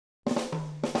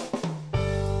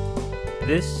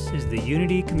This is the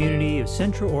Unity Community of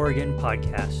Central Oregon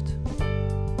podcast.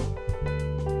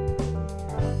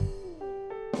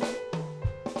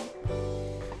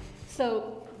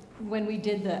 So when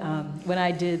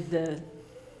I did the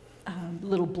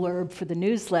little blurb for the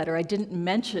newsletter, I didn't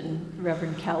mention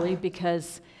Reverend Kelly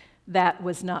because that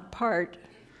was not part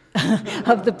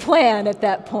of the plan at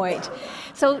that point.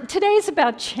 So today's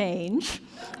about change,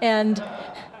 and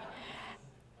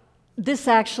this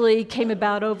actually came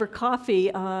about over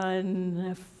coffee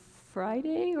on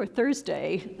Friday or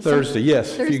Thursday? Thursday, yes.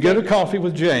 Thursday. If you go to coffee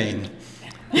with Jane,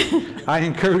 I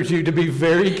encourage you to be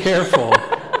very careful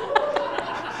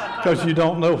because you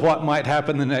don't know what might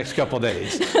happen the next couple of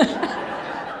days.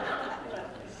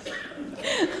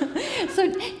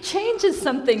 So change is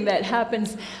something that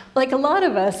happens, like a lot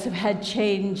of us have had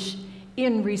change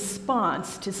in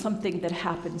response to something that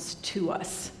happens to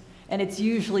us. And it's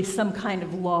usually some kind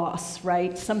of loss,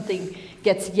 right? Something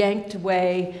gets yanked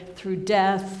away through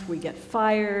death, we get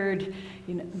fired,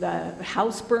 the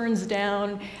house burns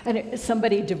down, and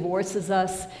somebody divorces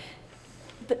us.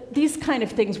 These kind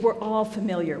of things we're all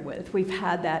familiar with. We've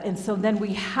had that. And so then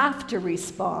we have to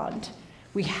respond.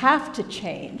 We have to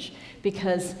change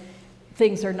because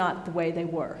things are not the way they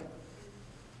were.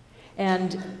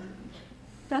 And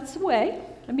that's the way.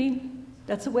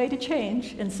 That's a way to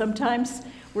change. And sometimes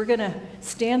we're going to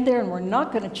stand there and we're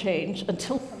not going to change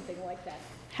until something like that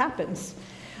happens.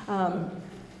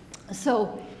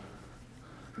 So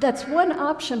that's one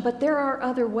option, but there are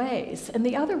other ways. And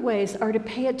the other ways are to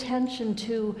pay attention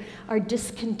to our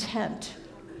discontent.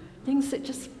 Things that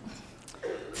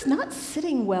it's not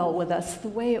sitting well with us the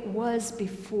way it was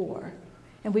before.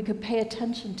 And we could pay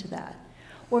attention to that.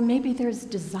 Or maybe there's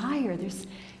desire. It's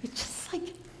just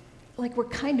like we're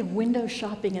kind of window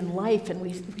shopping in life, and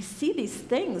we see these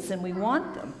things and we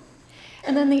want them.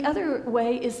 And then the other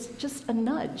way is just a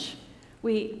nudge.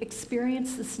 We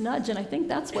experience this nudge, and I think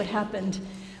that's what happened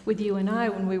with you and I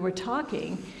when we were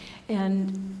talking.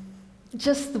 And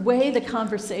just the way the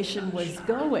conversation was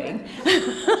going,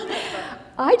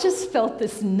 I just felt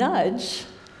this nudge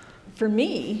for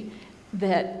me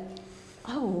that,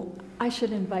 I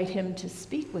should invite him to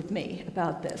speak with me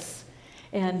about this.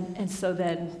 And so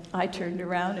then I turned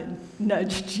around and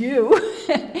nudged you,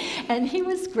 and he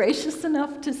was gracious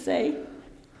enough to say,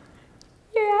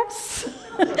 yes.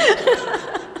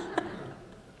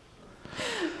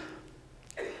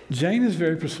 Jane is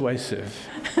very persuasive,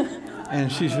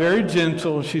 and she's very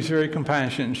gentle, she's very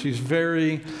compassionate, she's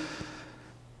very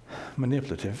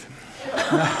manipulative.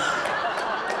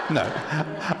 No,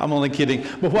 I'm only kidding.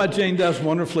 But what Jane does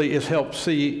wonderfully is help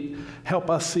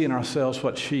us see in ourselves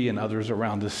what she and others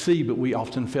around us see, but we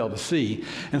often fail to see.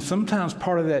 And sometimes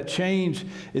part of that change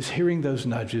is hearing those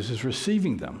nudges, is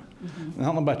receiving them. Mm-hmm. I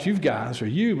don't know about you guys or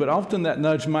you, but often that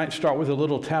nudge might start with a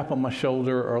little tap on my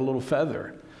shoulder or a little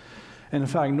feather. And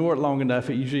if I ignore it long enough,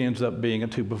 it usually ends up being a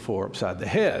 2x4 upside the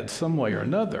head, some way or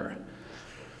another.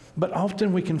 But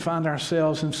often we can find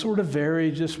ourselves in sort of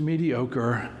very just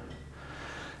mediocre,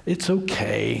 it's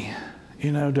okay.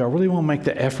 Do I really want to make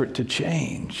the effort to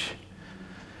change?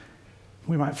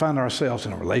 We might find ourselves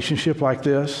in a relationship like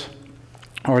this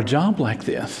or a job like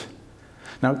this.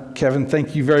 Now, Kevin,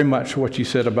 thank you very much for what you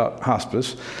said about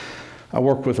hospice. I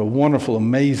work with a wonderful,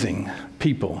 amazing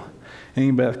people.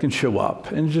 Anybody that can show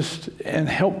up and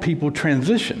help people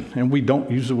transition. And we don't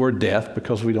use the word death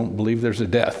because we don't believe there's a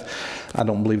death. I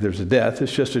don't believe there's a death.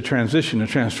 It's just a transition, a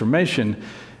transformation.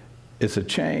 It's a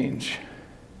change.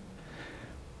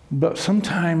 But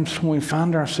sometimes when we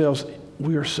find ourselves,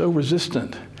 we are so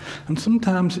resistant. And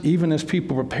sometimes even as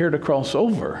people prepare to cross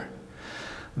over,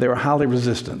 they're highly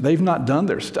resistant. They've not done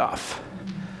their stuff.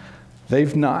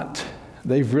 They've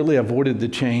really avoided the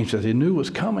change that they knew was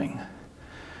coming.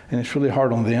 And it's really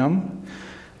hard on them,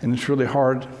 and it's really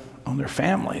hard on their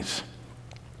families.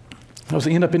 Because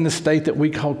they end up in this state that we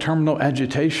call terminal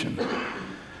agitation.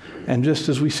 And just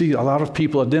as we see a lot of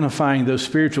people identifying those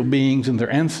spiritual beings and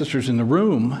their ancestors in the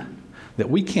room that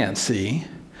we can't see,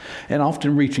 and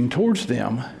often reaching towards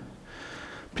them,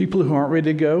 people who aren't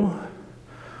ready to go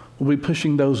will be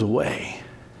pushing those away.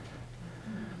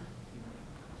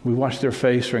 We watch their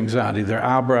face for anxiety, their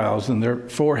eyebrows and their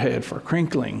forehead for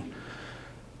crinkling.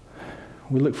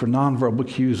 We look for nonverbal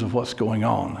cues of what's going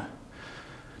on,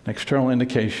 an external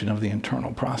indication of the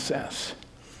internal process.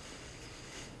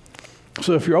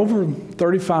 So if you're over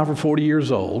 35 or 40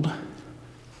 years old,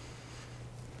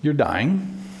 you're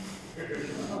dying.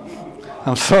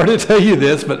 I'm sorry to tell you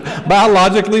this, but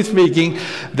biologically speaking,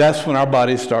 that's when our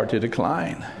bodies start to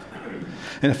decline.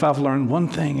 And if I've learned one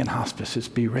thing in hospice, it's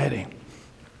be ready.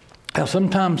 Now,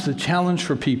 sometimes the challenge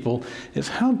for people is,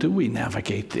 how do we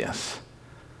navigate this?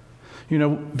 You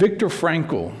know, Viktor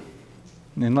Frankl,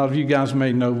 and a lot of you guys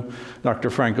may know Dr.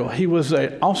 Frankl. He was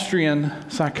an Austrian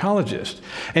psychologist,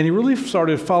 and he really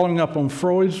started following up on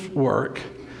Freud's work,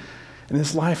 and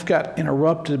his life got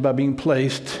interrupted by being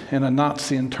placed in a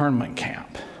Nazi internment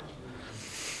camp.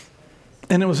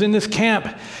 And it was in this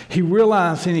camp he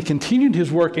realized, and he continued his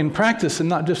work in practice, and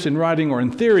not just in writing or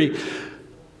in theory,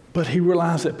 but he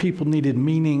realized that people needed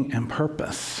meaning and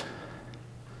purpose.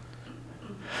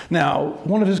 Now,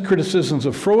 one of his criticisms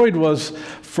of Freud was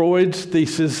Freud's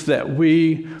thesis that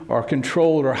we are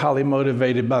controlled or highly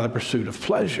motivated by the pursuit of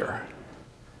pleasure.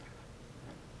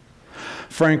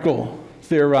 Frankl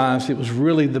theorized it was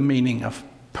really the meaning of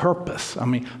purpose.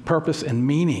 Purpose and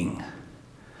meaning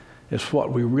is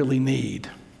what we really need.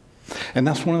 And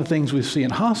that's one of the things we see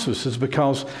in hospice, is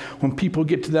because when people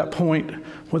get to that point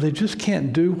where they just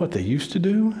can't do what they used to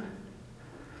do,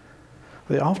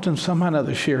 they often somehow or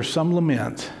another share some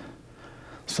lament,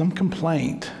 some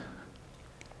complaint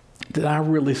that I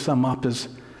really sum up as,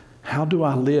 how do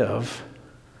I live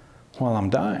while I'm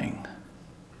dying?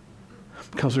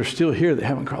 Because they're still here, they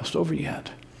haven't crossed over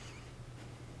yet.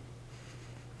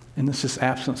 And it's this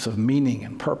absence of meaning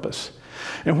and purpose.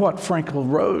 And what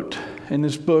Frankl wrote in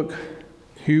his book,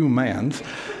 Humans,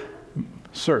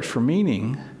 Search for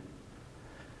Meaning,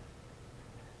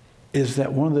 is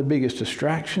that one of the biggest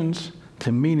distractions to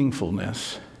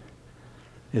meaningfulness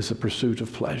is the pursuit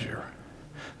of pleasure,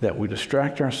 that we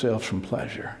distract ourselves from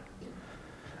pleasure.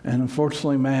 And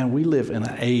unfortunately, man, we live in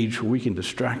an age where we can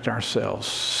distract ourselves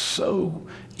so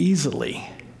easily,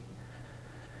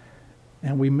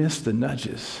 and we miss the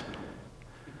nudges.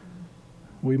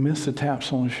 We miss the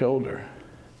taps on the shoulder.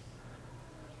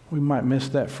 We might miss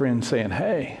that friend saying,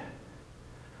 hey,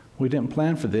 we didn't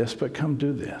plan for this, but come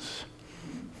do this.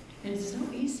 And it's so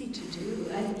easy to do.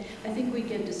 I think we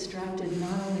get distracted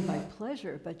not only by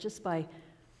pleasure, but just by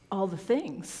all the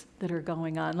things that are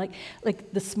going on. Like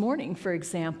this morning, for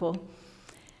example,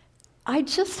 I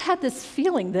just had this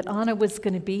feeling that Anna was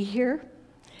going to be here,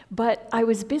 but I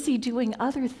was busy doing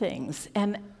other things,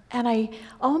 and I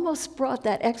almost brought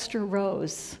that extra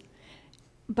rose,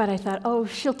 but I thought, oh,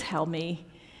 she'll tell me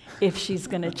if she's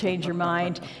going to change her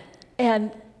mind.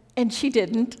 And she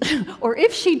didn't. Or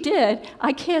if she did,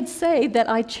 I can't say that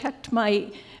I checked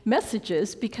my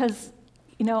messages because,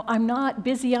 I'm not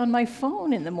busy on my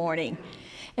phone in the morning.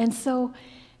 And so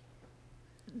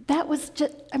that's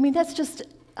just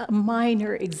a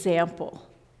minor example.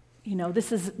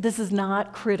 This is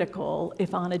not critical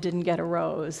if Anna didn't get a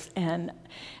rose and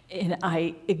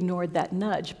I ignored that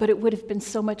nudge, but it would have been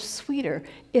so much sweeter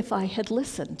if I had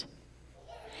listened.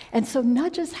 And so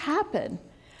nudges happen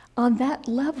on that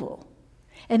level.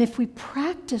 And if we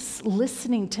practice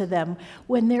listening to them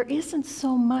when there isn't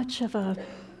so much at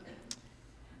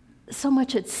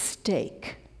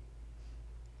stake,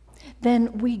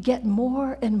 then we get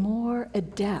more and more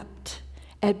adept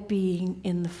at being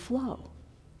in the flow.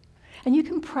 And you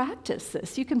can practice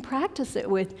this. You can practice it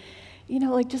with,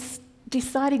 just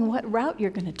deciding what route you're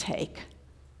going to take.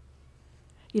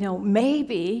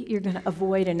 Maybe you're going to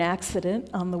avoid an accident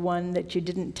on the one that you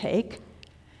didn't take,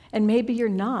 and maybe you're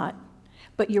not,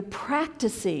 but you're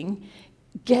practicing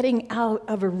getting out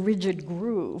of a rigid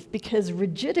groove, because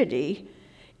rigidity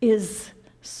is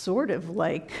sort of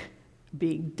like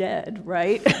being dead,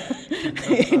 right?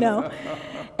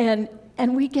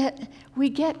 And we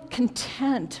get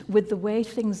content with the way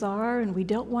things are, and we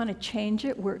don't want to change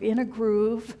it. We're in a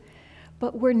groove,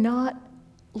 but we're not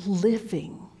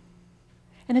living.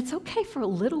 And it's okay for a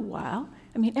little while.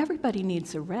 Everybody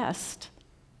needs a rest.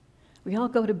 We all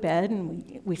go to bed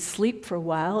and we sleep for a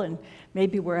while, and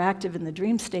maybe we're active in the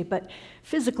dream state, but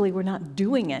physically we're not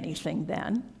doing anything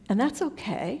then, and that's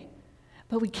okay.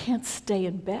 But we can't stay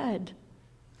in bed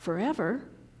forever.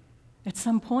 At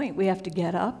some point, we have to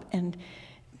get up and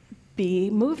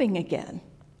be moving again.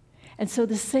 And so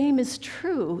the same is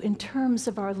true in terms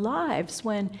of our lives.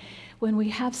 When we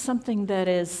have something that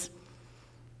is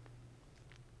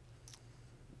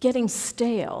getting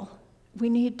stale, we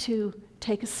need to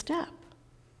take a step,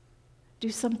 do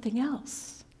something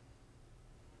else.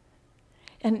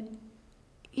 And,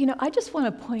 I just want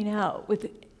to point out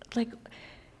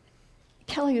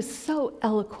Kelly is so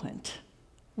eloquent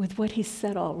with what he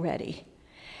said already.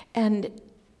 And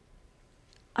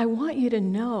I want you to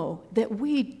know that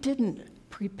we didn't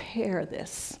prepare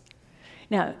this.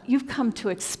 Now, you've come to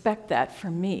expect that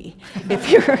from me.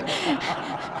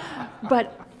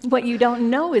 But what you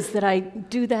don't know is that I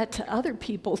do that to other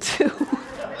people too.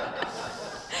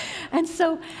 And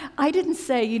so I didn't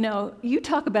say, you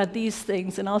talk about these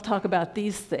things and I'll talk about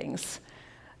these things.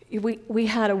 we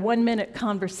had a 1-minute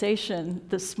conversation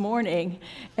this morning,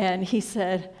 and he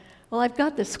said, well, I've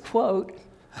got this quote,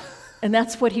 and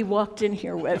that's what he walked in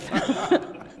here with.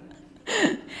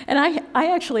 And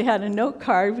I actually had a note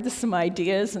card with some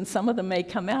ideas, and some of them may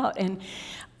come out,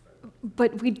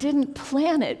 but we didn't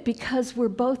plan it because we're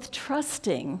both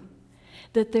trusting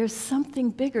that there's something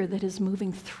bigger that is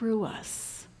moving through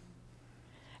us,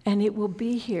 and it will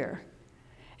be here.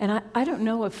 And I don't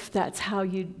know if that's how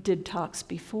you did talks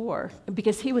before,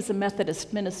 because he was a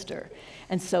Methodist minister,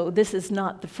 and so this is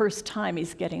not the first time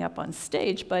he's getting up on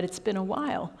stage, but it's been a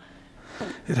while.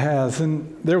 It has,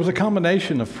 and there was a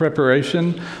combination of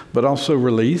preparation, but also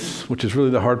release, which is really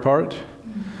the hard part.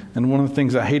 And one of the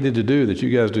things I hated to do that you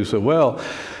guys do so well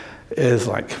is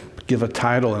like give a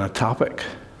title and a topic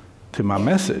to my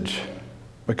message,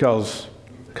 because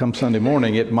come Sunday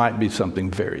morning, it might be something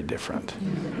very different.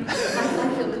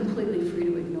 I feel completely free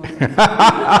to ignore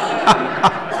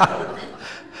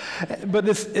it. But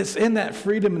it's in that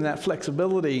freedom and that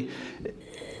flexibility,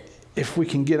 if we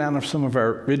can get out of some of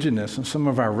our rigidness and some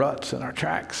of our ruts and our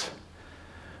tracks,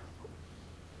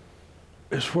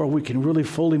 is where we can really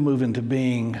fully move into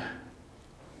being,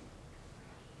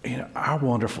 our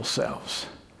wonderful selves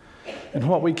and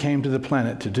what we came to the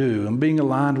planet to do, and being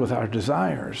aligned with our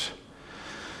desires.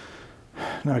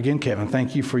 Now again, Kevin,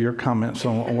 thank you for your comments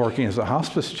on working as a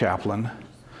hospice chaplain.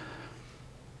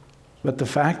 But the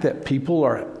fact that people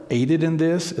are aided in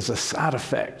this is a side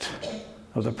effect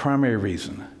of the primary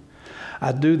reason.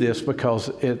 I do this because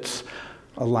it's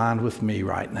aligned with me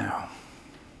right now.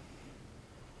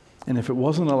 And if it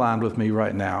wasn't aligned with me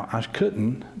right now, I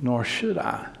couldn't, nor should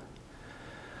I,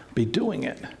 be doing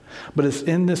it. But it's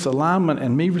in this alignment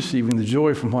and me receiving the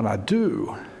joy from what I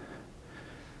do,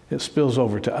 it spills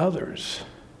over to others.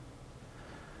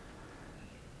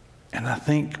 And I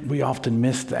think we often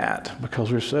miss that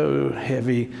because we're so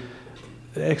heavy.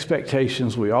 The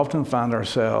expectations we often find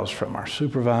ourselves from our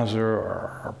supervisor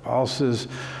or our bosses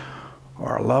or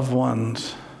our loved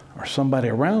ones or somebody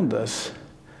around us,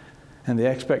 and the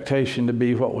expectation to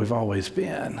be what we've always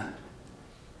been,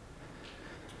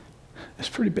 is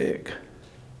pretty big.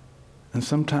 And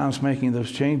sometimes making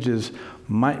those changes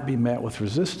might be met with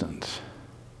resistance.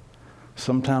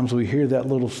 Sometimes we hear that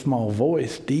little small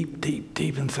voice deep, deep,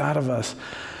 deep inside of us,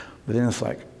 but then it's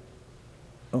like,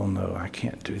 oh no, I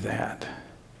can't do that.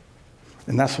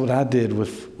 And that's what I did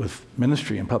with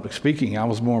ministry and public speaking. I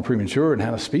was born premature and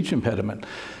had a speech impediment.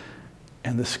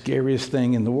 And the scariest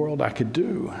thing in the world I could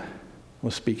do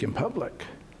was speak in public.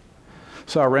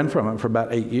 So I ran from it for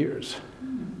about 8 years.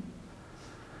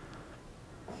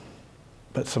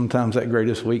 But sometimes that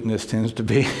greatest weakness tends to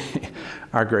be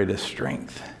our greatest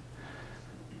strength.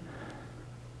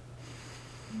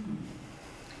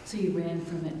 So you ran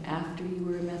from it after you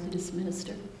were a Methodist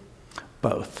minister?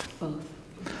 Both. Both.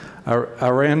 I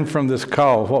ran from this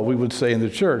call, what we would say in the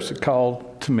church, a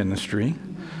call to ministry,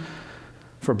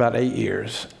 for about 8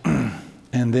 years.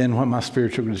 And then when my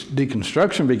spiritual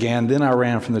deconstruction began, then I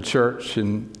ran from the church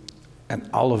and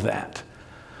all of that.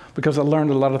 Because I learned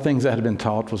a lot of things that had been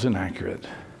taught was inaccurate.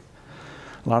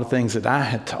 A lot of things that I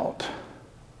had taught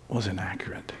was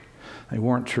inaccurate. They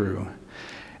weren't true.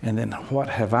 And then what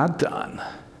have I done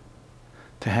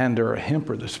to hinder or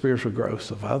hamper the spiritual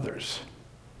growth of others?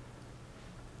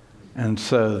 And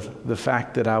so the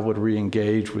fact that I would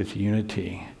re-engage with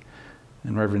unity,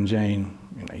 and Reverend Jane,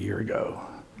 a year ago,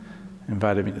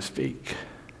 invited me to speak.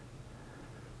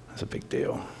 That's a big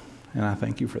deal. And I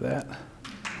thank you for that.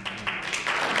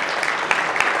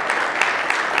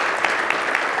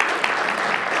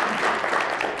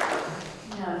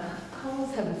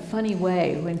 Calls have a funny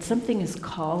way. When something is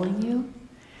calling you,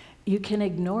 you can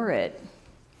ignore it,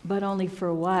 but only for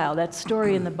a while. That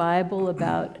story in the Bible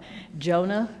about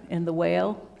Jonah and the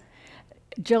whale,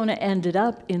 Jonah ended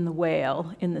up in the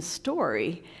whale in the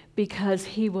story because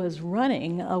he was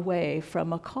running away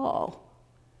from a call.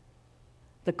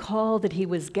 The call that he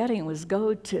was getting was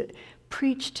go to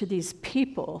preach to these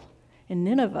people in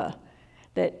Nineveh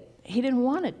that he didn't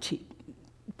want to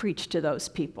preach to those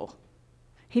people.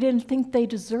 He didn't think they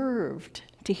deserved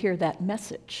to hear that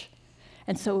message.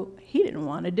 And so he didn't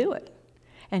want to do it.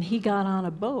 And he got on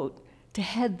a boat to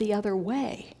head the other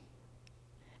way.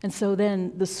 And so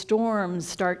then the storms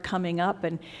start coming up,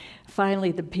 and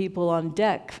finally the people on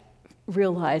deck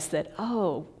realize that,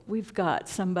 oh, we've got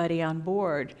somebody on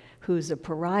board who's a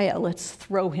pariah. Let's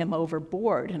throw him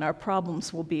overboard and our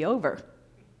problems will be over.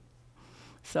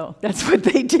 So that's what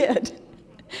they did.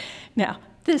 Now,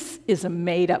 this is a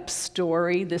made-up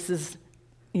story. This is,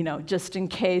 just in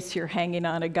case you're hanging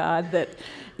on a God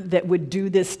that would do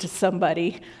this to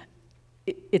somebody,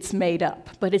 it's made up.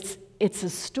 But it's a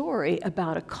story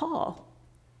about a call.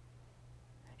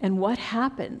 And what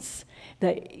happens?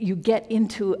 That you get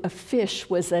into a fish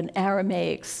was an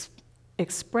Aramaic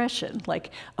expression,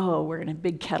 like, oh, we're in a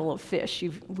big kettle of fish.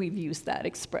 We've used that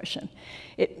expression.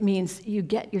 It means you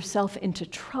get yourself into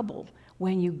trouble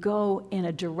when you go in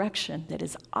a direction that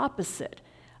is opposite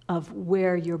of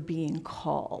where you're being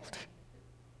called.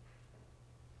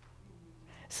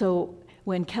 So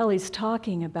when Kelly's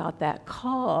talking about that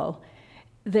call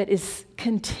that is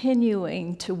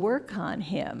continuing to work on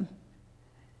him,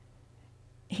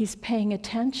 he's paying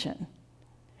attention.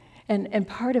 And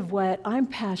part of what I'm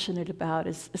passionate about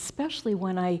is, especially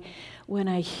when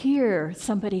I hear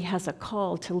somebody has a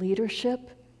call to leadership,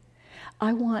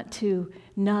 I want to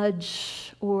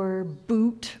nudge or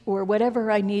boot or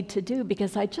whatever I need to do,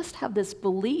 because I just have this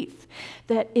belief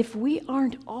that if we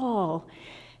aren't all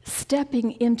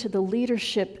stepping into the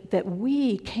leadership that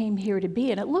we came here to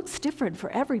be, and it looks different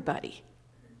for everybody.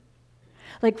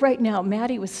 Like right now,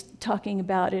 Maddie was talking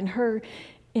about in her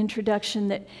introduction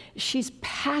that she's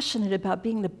passionate about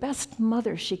being the best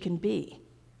mother she can be.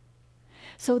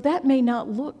 So that may not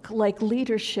look like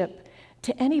leadership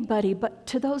to anybody, but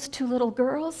to those two little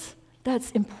girls,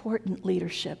 that's important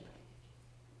leadership.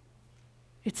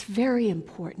 It's very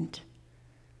important.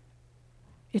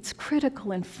 It's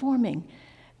critical in forming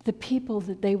the people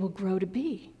that they will grow to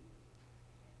be.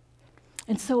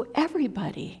 And so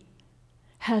everybody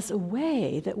has a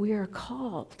way that we are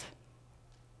called.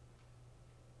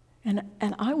 And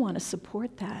I want to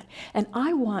support that. And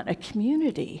I want a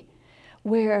community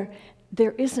where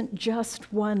there isn't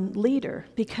just one leader,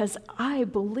 because I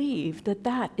believe that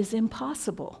that is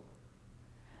impossible.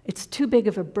 It's too big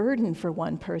of a burden for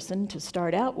one person to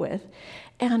start out with,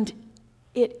 and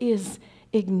it is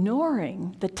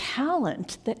ignoring the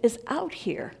talent that is out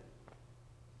here.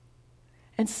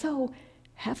 And so,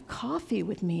 have coffee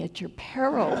with me at your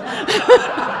peril.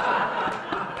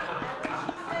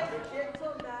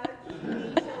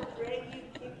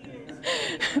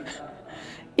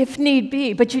 If need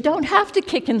be, but you don't have to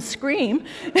kick and scream.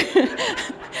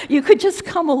 You could just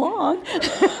come along.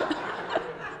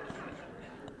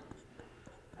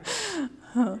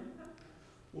 One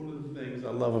of the things I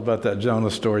love about that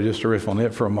Jonah story, just to riff on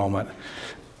it for a moment,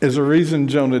 is the reason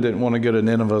Jonah didn't want to go to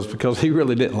Nineveh is because he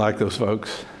really didn't like those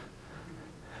folks.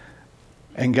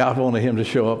 And God wanted him to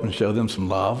show up and show them some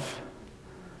love.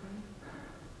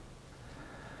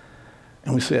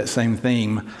 And we see that same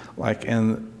theme like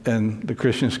in the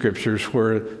Christian scriptures,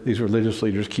 where these religious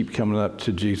leaders keep coming up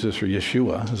to Jesus, or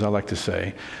Yeshua, as I like to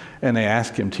say, and they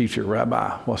ask him, "Teacher,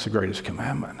 Rabbi, what's the greatest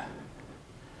commandment?"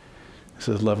 He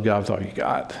says, "Love God with all you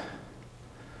got.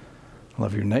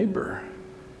 Love your neighbor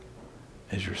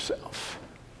as yourself."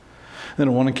 Then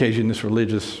on one occasion, this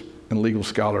religious and legal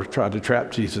scholar tried to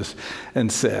trap Jesus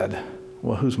and said,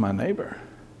 "Well, who's my neighbor?"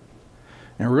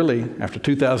 And really, after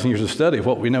 2,000 years of study,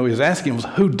 what we know he was asking was,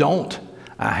 who don't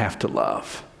I have to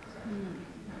love?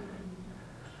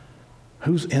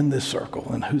 Who's in this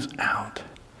circle and who's out?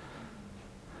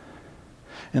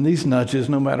 And these nudges,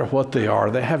 no matter what they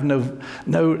are, they have no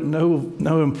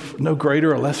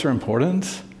greater or lesser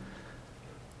importance.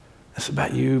 It's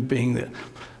about you being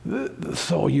the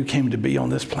soul you came to be on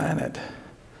this planet.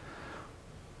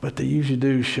 But they usually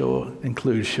do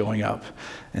include showing up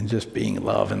and just being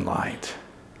love and light.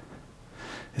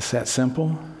 It's that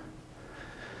simple,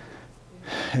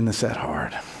 and it's that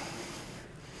hard.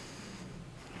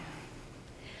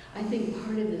 I think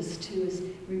part of this, too, is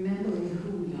remembering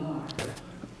who we are.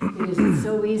 Because it's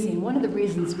so easy. And one of the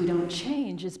reasons we don't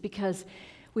change is because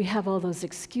we have all those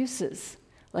excuses.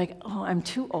 Like, oh, I'm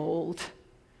too old,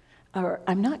 or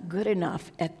I'm not good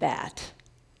enough at that.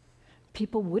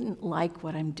 People wouldn't like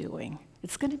what I'm doing.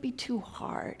 It's going to be too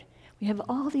hard. We have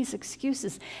all these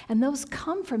excuses, and those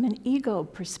come from an ego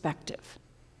perspective.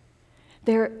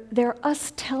 They're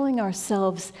us telling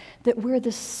ourselves that we're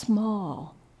this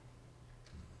small,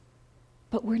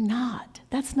 but we're not.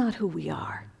 That's not who we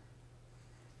are.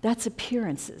 That's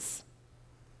appearances.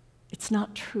 It's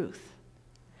not truth.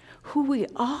 Who we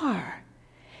are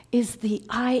is the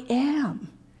I am,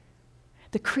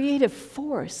 the creative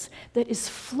force that is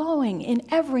flowing in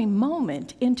every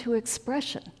moment into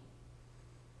expression.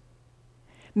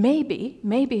 Maybe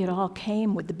it all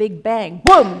came with the Big Bang.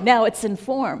 Boom, now it's in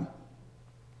form.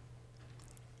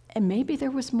 And maybe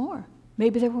there was more.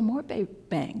 Maybe there were more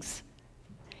bangs.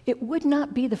 It would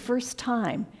not be the first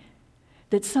time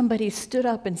that somebody stood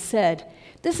up and said,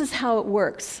 this is how it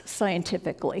works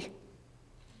scientifically.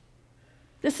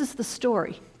 This is the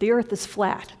story. The earth is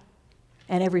flat.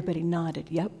 And everybody nodded,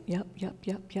 yep.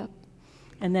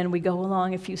 And then we go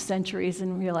along a few centuries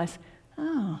and realize,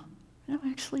 oh, No,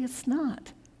 actually, it's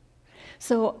not.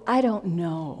 So I don't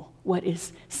know what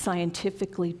is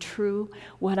scientifically true.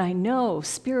 What I know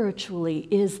spiritually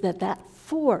is that that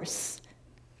force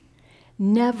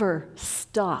never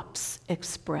stops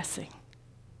expressing.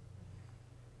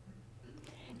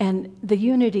 And the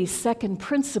Unity's second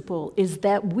principle is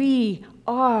that we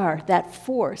are that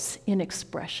force in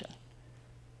expression.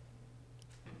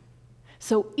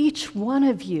 So each one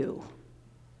of you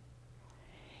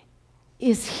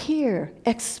is here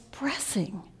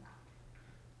expressing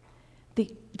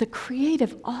the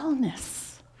creative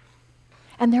allness.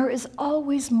 And there is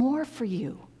always more for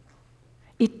you.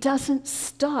 It doesn't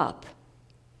stop,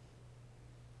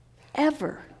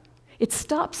 ever. It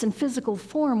stops in physical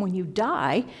form when you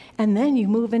die, and then you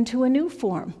move into a new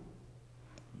form.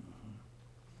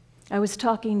 I was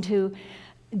talking to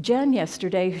Jen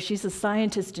yesterday. She's a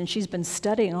scientist, and she's been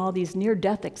studying all these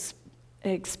near-death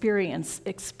experience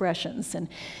expressions,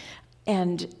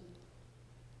 and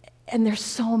there's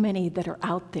so many that are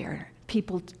out there,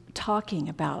 people talking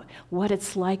about what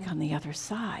it's like on the other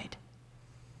side.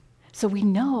 So we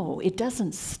know it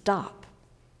doesn't stop.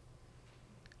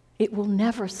 It will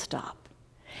never stop.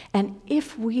 And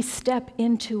if we step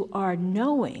into our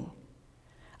knowing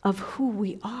of who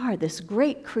we are, this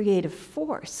great creative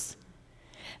force,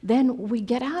 then we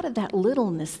get out of that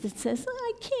littleness that says,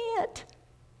 I can't.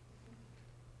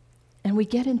 And we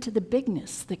get into the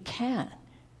bigness that can,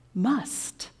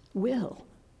 must, will.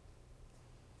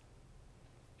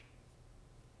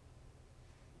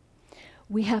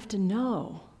 We have to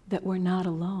know that we're not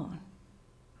alone.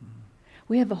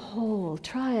 We have a whole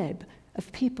tribe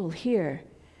of people here.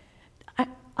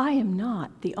 I am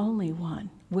not the only one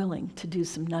willing to do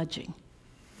some nudging.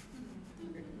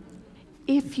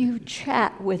 If you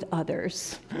chat with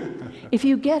others, if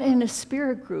you get in a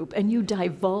spirit group and you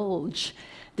divulge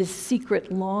this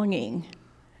secret longing,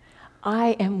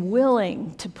 I am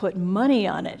willing to put money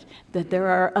on it that there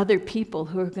are other people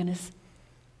who are going to.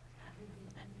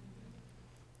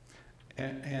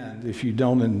 And if you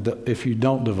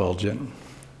don't divulge it,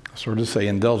 I sort of say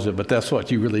indulge it, but that's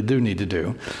what you really do need to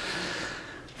do.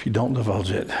 If you don't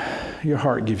divulge it, your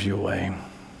heart gives you away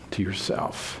to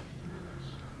yourself.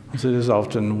 As it is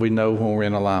often, we know when we're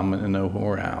in alignment and know when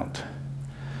we're out.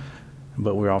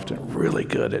 But we're often really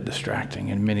good at distracting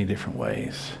in many different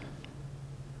ways.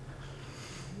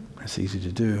 It's easy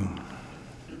to do.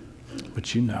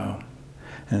 But you know.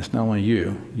 And it's not only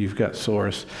you. You've got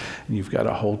Source, and you've got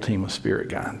a whole team of spirit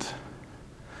guides.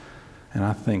 And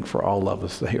I think for all of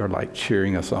us, they are like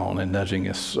cheering us on and nudging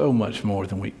us so much more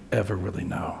than we ever really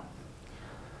know.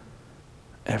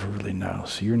 Ever really know.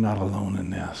 So you're not alone in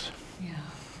this. Yeah.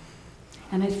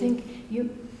 And I think you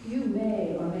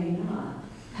may or may not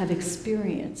have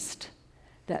experienced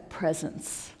that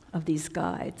presence of these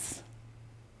guides.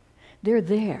 They're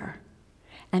there.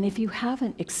 And if you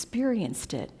haven't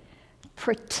experienced it,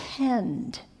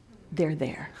 pretend they're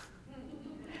there.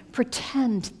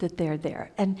 Pretend that they're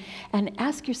there. And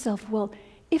ask yourself, well,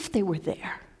 if they were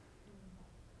there,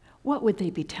 what would they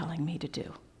be telling me to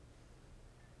do?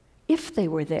 If they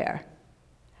were there,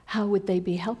 how would they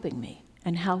be helping me?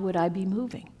 And how would I be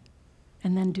moving?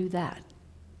 And then do that.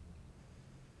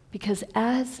 Because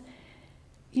as,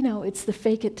 it's the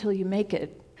fake it till you make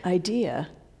it idea,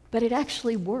 but it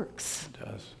actually works. It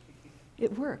does.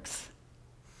 It works.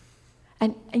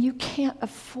 And you can't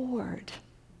afford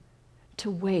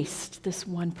to waste this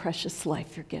one precious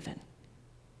life you're given.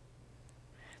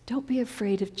 Don't be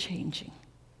afraid of changing.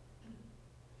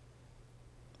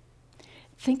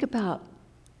 Think about,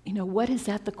 what is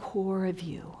at the core of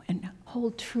you, and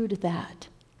hold true to that.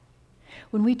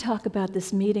 When we talk about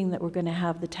this meeting that we're going to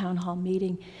have, the town hall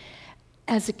meeting,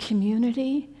 as a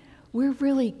community, we're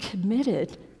really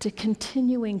committed to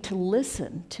continuing to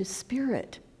listen to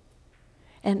Spirit.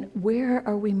 And where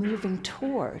are we moving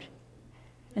toward?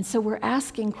 And so we're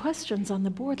asking questions on the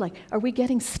board like, are we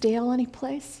getting stale any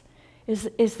place?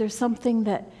 Is there something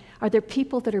are there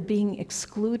people that are being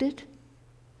excluded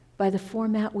by the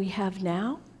format we have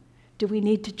now? Do we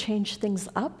need to change things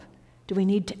up? Do we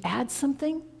need to add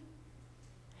something?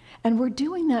 And we're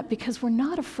doing that because we're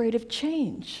not afraid of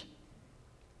change.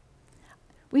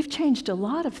 We've changed a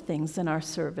lot of things in our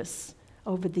service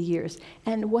over the years,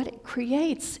 and what it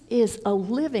creates is a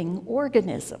living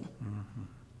organism. Mm-hmm.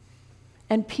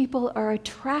 And people are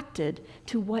attracted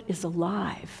to what is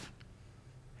alive.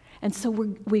 And so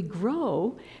we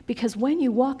grow because when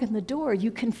you walk in the door,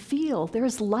 you can feel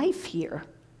there's life here.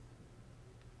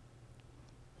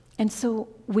 And so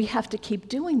we have to keep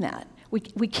doing that.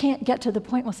 We can't get to the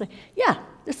point where we'll say, yeah,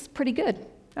 this is pretty good.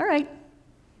 All right,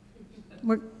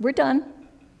 we're done.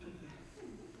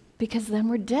 because then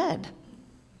we're dead.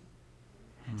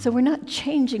 So we're not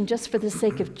changing just for the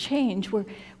sake of change.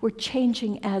 We're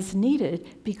changing as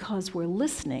needed because we're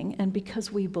listening and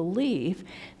because we believe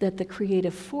that the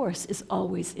creative force is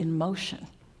always in motion.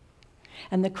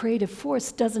 And the creative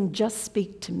force doesn't just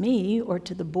speak to me or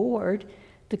to the board.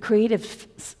 The creative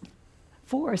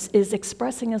force is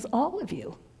expressing as all of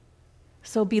you.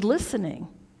 So be listening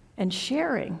and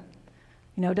sharing.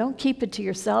 Don't keep it to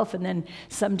yourself and then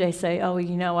someday say, oh,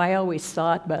 I always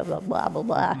thought blah, blah, blah, blah,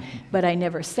 blah, but I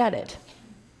never said it,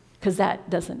 because that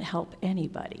doesn't help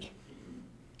anybody.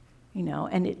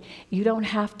 And you don't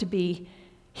have to be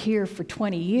here for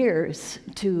 20 years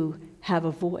to have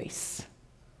a voice.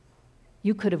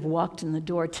 You could have walked in the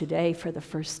door today for the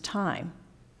first time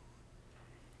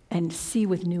and see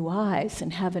with new eyes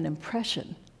and have an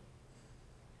impression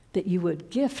that you would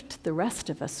gift the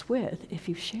rest of us with if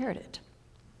you shared it.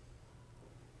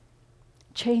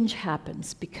 Change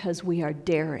happens because we are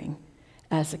daring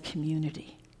as a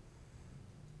community.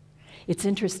 It's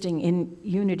interesting, in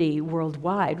Unity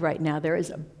worldwide right now, there is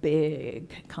a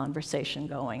big conversation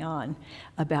going on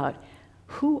about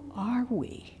who are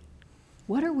we?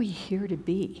 What are we here to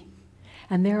be?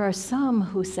 And there are some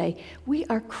who say, we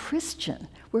are Christian.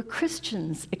 We're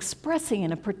Christians expressing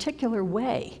in a particular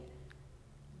way.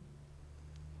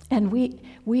 And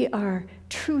we are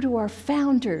true to our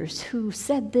founders who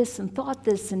said this and thought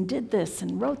this and did this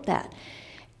and wrote that.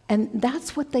 And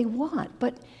that's what they want.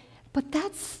 But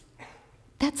that's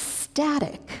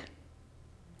static.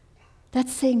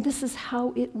 That's saying this is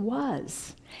how it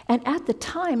was. And at the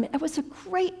time, it was a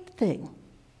great thing.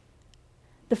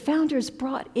 The founders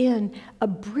brought in a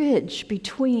bridge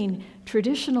between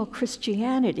traditional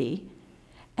Christianity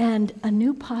and a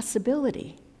new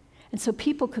possibility. And so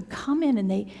people could come in and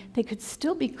they could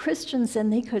still be Christians,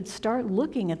 and they could start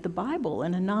looking at the Bible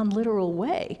in a non-literal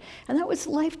way. And that was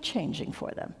life-changing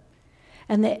for them.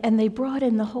 And they brought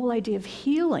in the whole idea of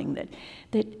healing,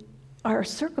 that our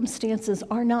circumstances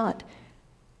are not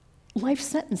life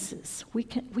sentences. We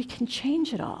can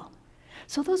change it all.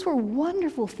 So those were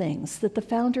wonderful things that the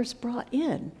founders brought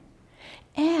in.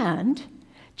 And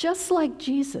just like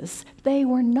Jesus, they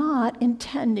were not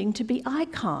intending to be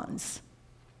icons.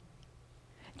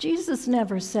 Jesus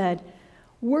never said,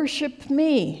 worship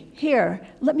me. Here,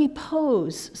 let me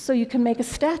pose so you can make a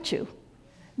statue.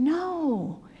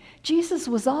 No. Jesus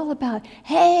was all about,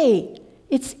 hey,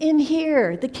 it's in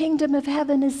here. The kingdom of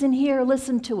heaven is in here.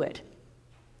 Listen to it.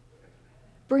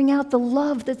 Bring out the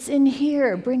love that's in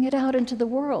here. Bring it out into the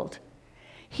world.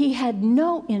 He had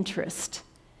no interest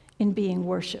in being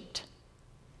worshiped.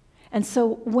 And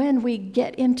so when we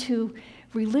get into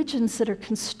religions that are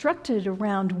constructed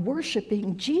around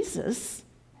worshiping Jesus,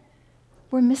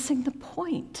 we're missing the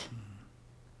point.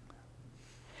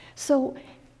 So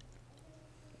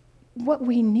what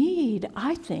we need,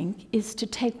 I think, is to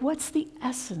take what's the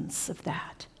essence of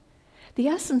that. The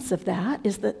essence of that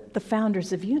is that the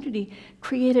founders of Unity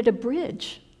created a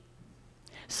bridge.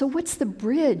 So what's the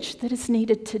bridge that is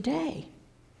needed today?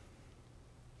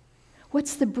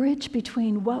 What's the bridge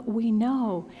between what we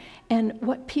know and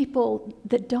what people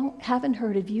that haven't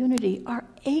heard of Unity are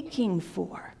aching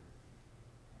for?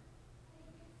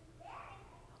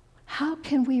 How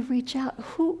can we reach out?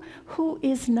 Who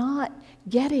is not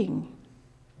getting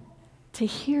to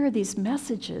hear these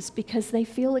messages because they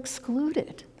feel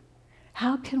excluded?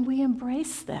 How can we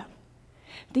embrace them?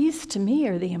 These, to me,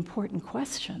 are the important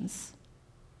questions.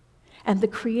 And the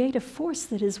creative force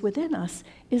that is within us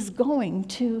is going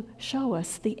to show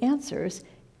us the answers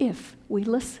if we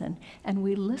listen, and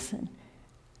we listen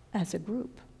as a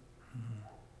group.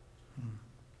 Mm-hmm.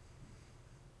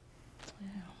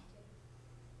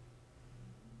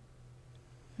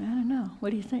 Yeah. I don't know. What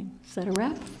do you think? Is that a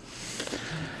wrap?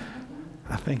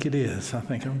 I think it is. I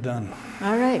think I'm done.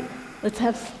 All right. Let's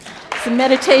have some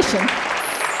meditation.